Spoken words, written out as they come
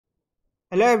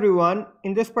Hello everyone.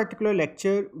 In this particular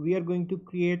lecture, we are going to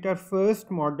create our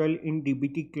first model in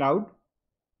dbt Cloud.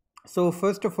 So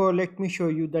first of all, let me show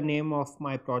you the name of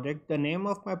my project. The name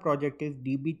of my project is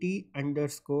dbt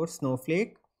underscore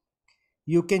snowflake.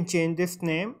 You can change this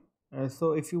name.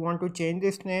 So if you want to change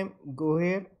this name, go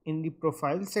here in the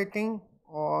profile setting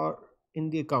or in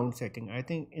the account setting. I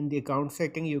think in the account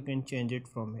setting, you can change it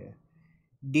from here.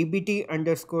 dbt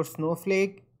underscore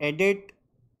snowflake, edit.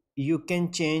 You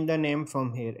can change the name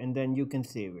from here and then you can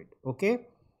save it. Okay,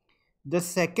 the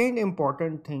second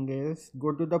important thing is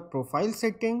go to the profile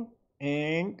setting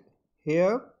and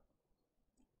here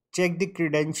check the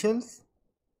credentials.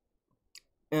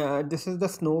 This is the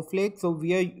snowflake, so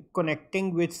we are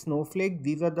connecting with snowflake.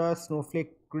 These are the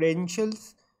snowflake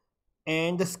credentials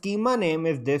and the schema name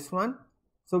is this one.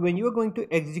 So when you are going to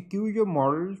execute your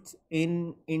models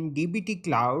in dbt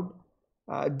Cloud,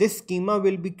 this schema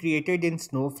will be created in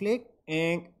snowflake,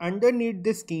 and underneath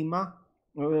this schema,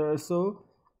 so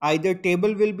either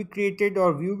table will be created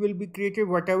or view will be created.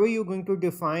 Whatever you're going to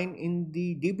define in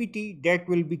the dbt, that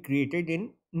will be created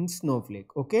in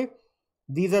snowflake. Okay,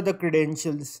 these are the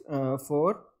credentials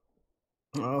for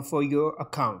your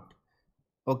account.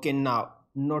 Okay, now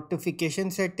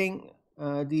notification setting,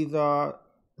 these are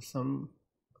some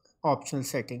optional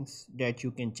settings that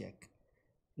you can check.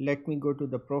 Let me go to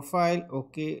the profile.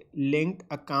 Okay, linked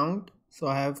account, so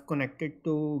I have connected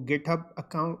to GitHub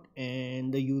account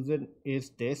and the user is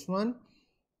this one,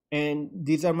 and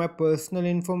these are my personal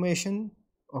information.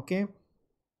 Okay,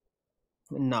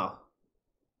 now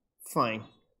fine.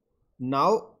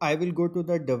 Now I will go to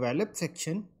the develop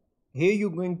section. Here you're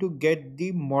going to get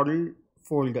the model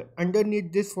folder.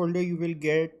 Underneath this folder you will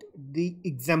get the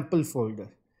example folder.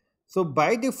 So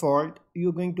by default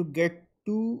you're going to get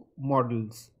two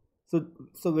models.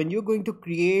 So when you're going to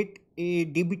create a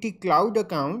dbt Cloud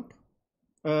account,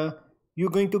 uh,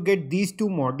 you're going to get these two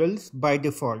models by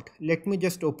default. Let me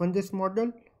just open this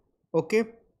model. Okay,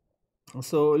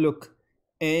 so look,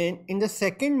 and in the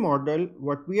second model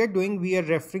what we are doing, we are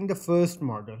referring the first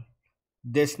model,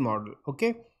 this model.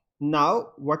 Okay,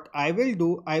 now what I will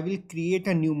do, I will create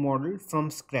a new model from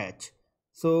scratch.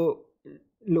 So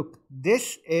look,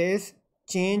 this is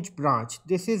change branch,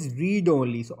 this is read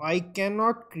only, so I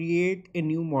cannot create a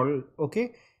new model.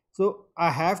 Okay, so I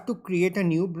have to create a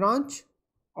new branch,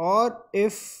 or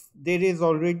if there is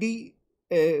already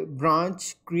a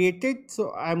branch created,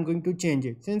 so I'm going to change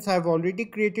it. Since I've already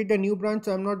created a new branch,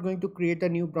 so I'm not going to create a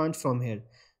new branch from here.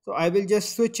 So I will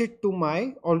just switch it to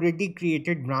my already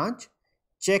created branch.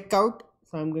 Check out,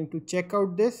 so I'm going to check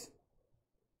out this.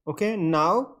 Okay,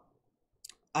 now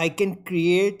I can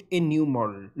create a new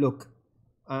model. Look,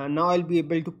 now I'll be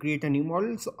able to create a new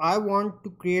model. So I want to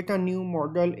create a new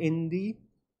model in the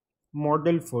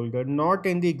model folder, not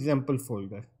in the example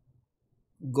folder.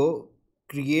 Go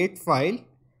create file,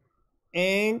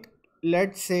 and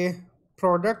let's say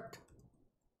product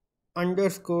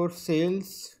underscore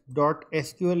sales dot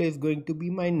sql is going to be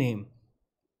my name.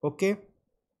 Okay,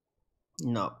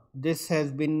 now this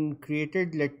has been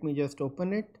created. Let me just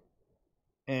open it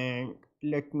and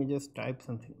let me just type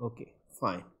something. Okay,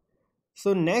 fine.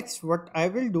 So next what I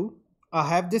will do, I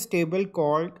have this table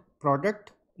called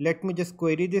product. Let me just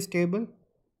query this table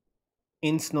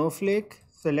in snowflake.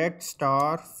 Select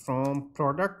star from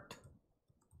product,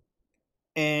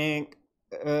 and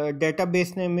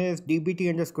database name is dbt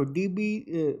underscore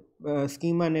db,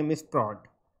 schema name is prod,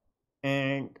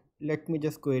 and let me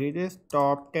just query this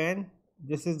top 10.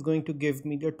 This is going to give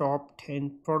me the top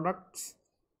 10 products.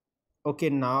 Okay,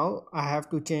 now I have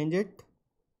to change it.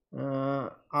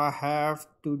 I have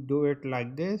to do it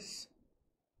like this: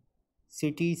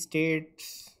 city,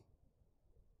 states,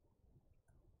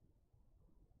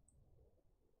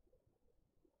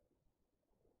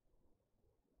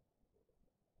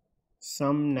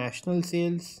 some national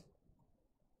sales,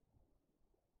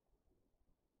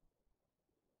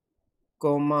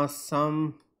 comma,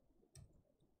 some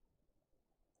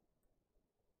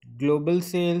global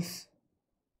sales,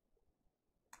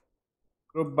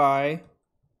 group by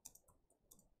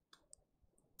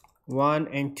 1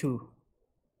 and 2,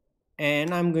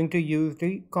 and I'm going to use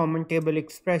the common table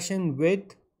expression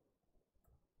with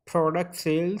product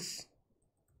sales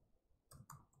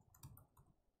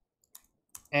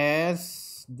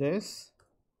as this.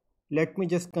 Let me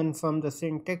just confirm the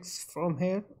syntax from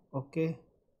here. Okay,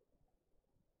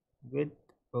 with,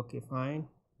 okay, fine,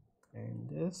 and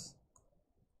this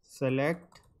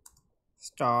select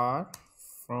star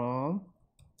from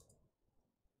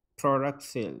product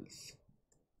sales.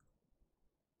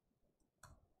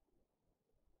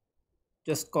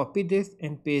 Just copy this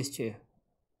and paste here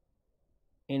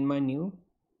in my new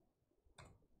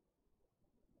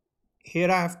here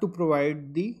I have to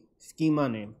provide the schema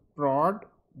name prod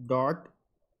dot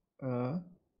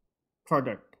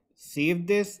product. Save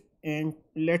this and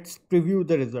let's preview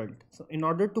the result. So in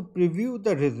order to preview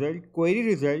the result, query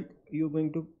result, you're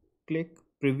going to click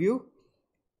preview.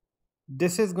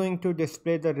 This is going to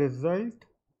display the result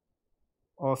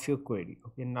of your query.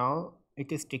 Okay, now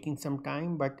it is taking some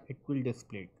time, but it will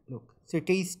display it. Look,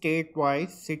 city state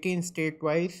wise, city and state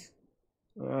wise,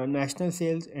 national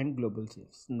sales and global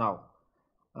sales. Now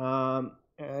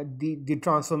the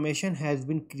transformation has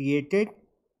been created.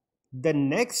 The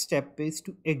next step is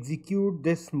to execute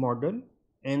this model,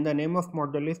 and the name of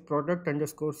model is product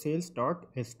underscore sales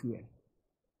dot SQL.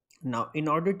 Now in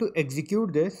order to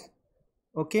execute this,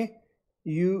 okay,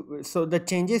 so the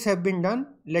changes have been done.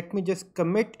 Let me just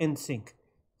commit and sync.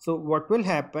 So what will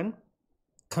happen,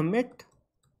 commit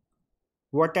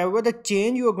whatever the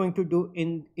change you are going to do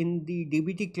in the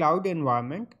DBT cloud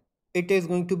environment, it is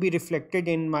going to be reflected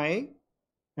in my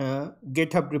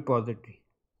GitHub repository.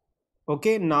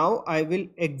 Okay, now I will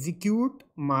execute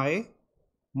my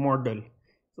model.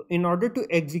 So in order to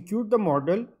execute the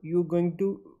model, you're going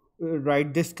to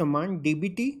write this command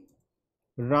dbt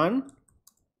run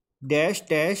dash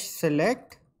dash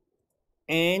select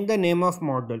and the name of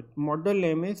model. Model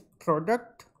name is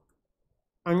product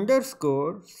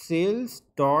underscore sales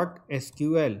dot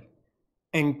SQL.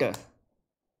 Enter.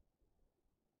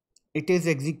 It is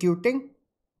executing.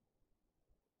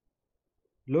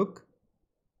 Look,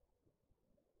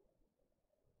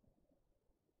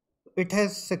 it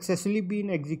has successfully been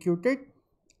executed.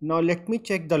 Now let me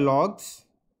check the logs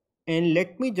and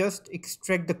let me just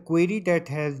extract the query that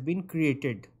has been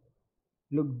created.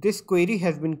 Look, this query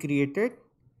has been created,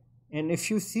 and if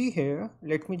you see here,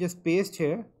 let me just paste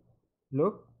here.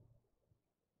 Look,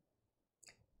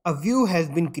 a view has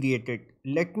been created.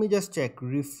 Let me just check,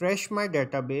 refresh my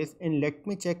database and let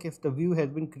me check if the view has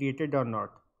been created or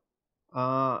not.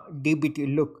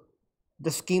 DBT, look,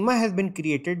 the schema has been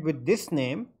created with this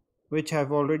name, which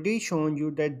I've already shown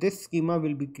you that this schema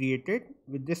will be created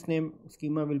with this name.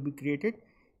 Schema will be created,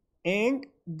 and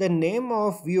the name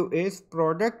of view is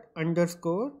product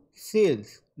underscore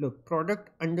sales. Look, product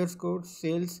underscore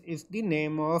sales is the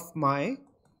name of my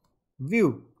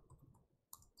view.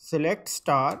 Select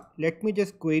star. Let me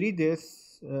just query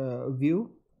this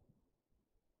view.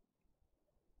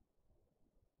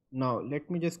 Now let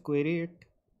me just query it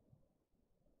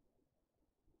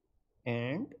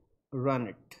and run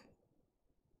it.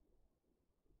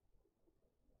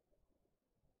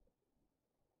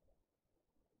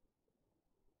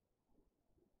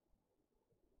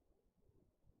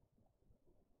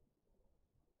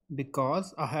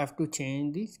 Because I have to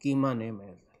change the schema name as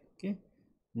well. Okay,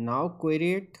 now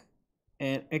query it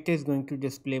and it is going to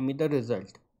display me the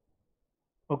result.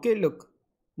 Okay, look,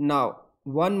 now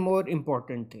one more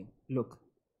important thing. Look,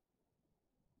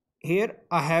 here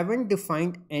I haven't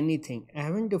defined anything. I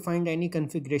haven't defined any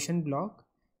configuration block.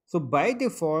 So by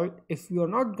default, if you are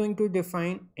not going to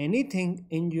define anything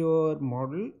in your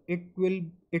model, it will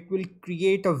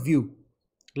create a view.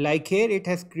 Like here it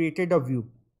has created a view.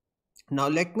 Now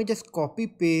let me just copy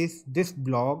paste this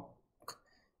block,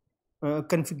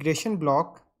 configuration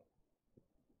block,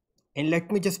 and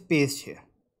let me just paste here.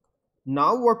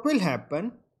 Now what will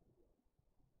happen,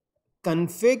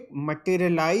 config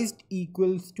materialized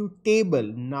equals to table.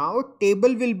 Now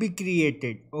table will be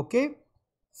created. Okay,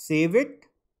 save it,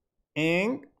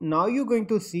 and now you're going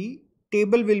to see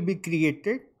table will be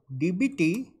created.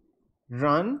 dbt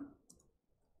run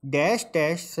dash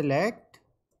dash select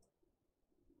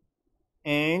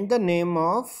and the name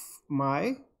of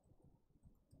my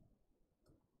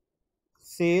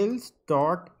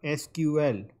sales.sql.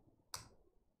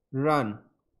 Run.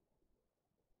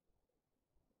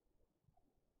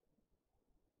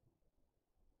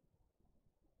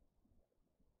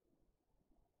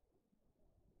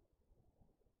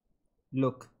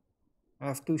 Look, I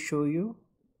have to show you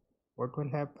what will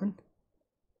happen.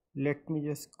 Let me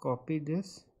just copy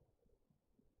this.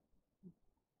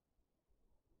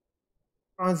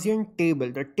 Transient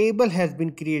table. The table has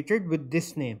been created with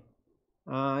this name.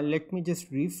 Let me just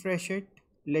refresh it.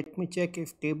 Let me check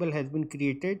if table has been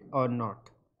created or not.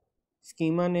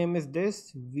 Schema name is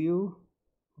this view.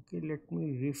 Okay, let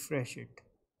me refresh it.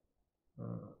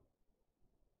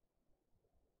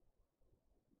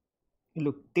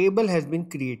 Look, table has been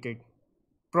created.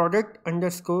 Product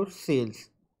underscore sales.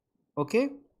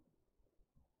 Okay.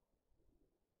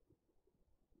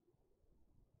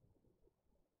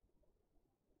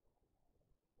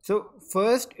 So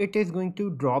first it is going to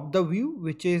drop the view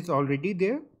which is already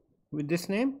there with this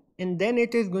name, and then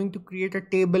it is going to create a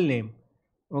table name.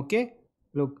 Okay,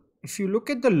 look, if you look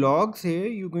at the logs here,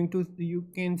 you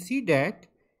can see that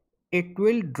it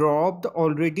will drop the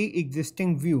already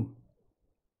existing view.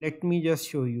 Let me just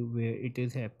show you where it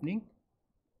is happening.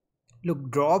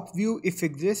 Look, drop view if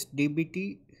exists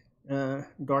dbt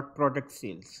dot product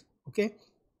sales. Okay,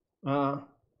 uh,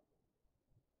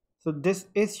 so this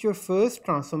is your first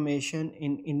transformation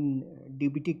in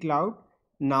dbt cloud.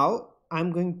 Now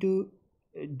I'm going to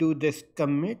do this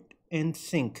commit and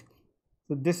sync.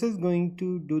 So this is going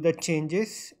to do the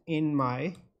changes in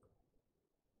my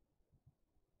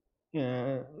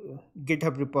uh,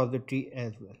 GitHub repository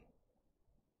as well.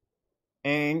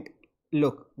 And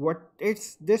look, what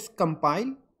it's this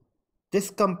compile. This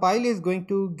compile is going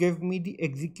to give me the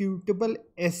executable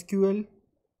SQL.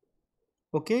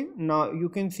 Okay, now you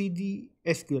can see the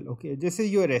SQL. Okay, this is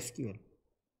your SQL.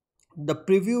 The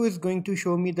preview is going to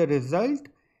show me the result,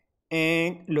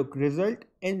 and look, result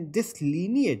and this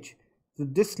lineage. So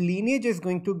this lineage is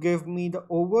going to give me the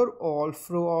overall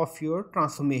flow of your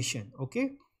transformation.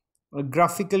 Okay, a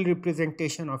graphical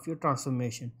representation of your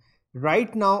transformation.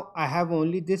 Right now I have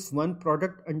only this one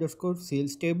product underscore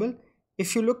sales table.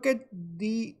 If you look at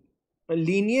the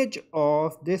lineage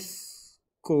of this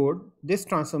code, this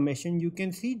transformation, you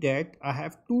can see that I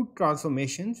have two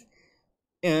transformations.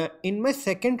 In my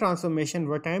second transformation,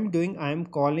 what I am doing, I am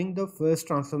calling the first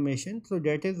transformation, so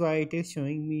that is why it is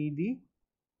showing me the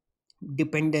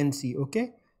dependency.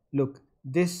 Okay, look,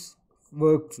 this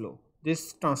workflow,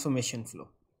 this transformation flow.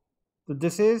 So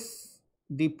this is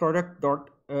the product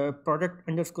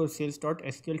underscore sales dot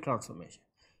SQL transformation.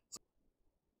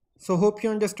 So hope you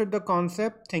understood the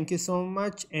concept. Thank you so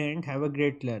much and have a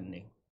great learning.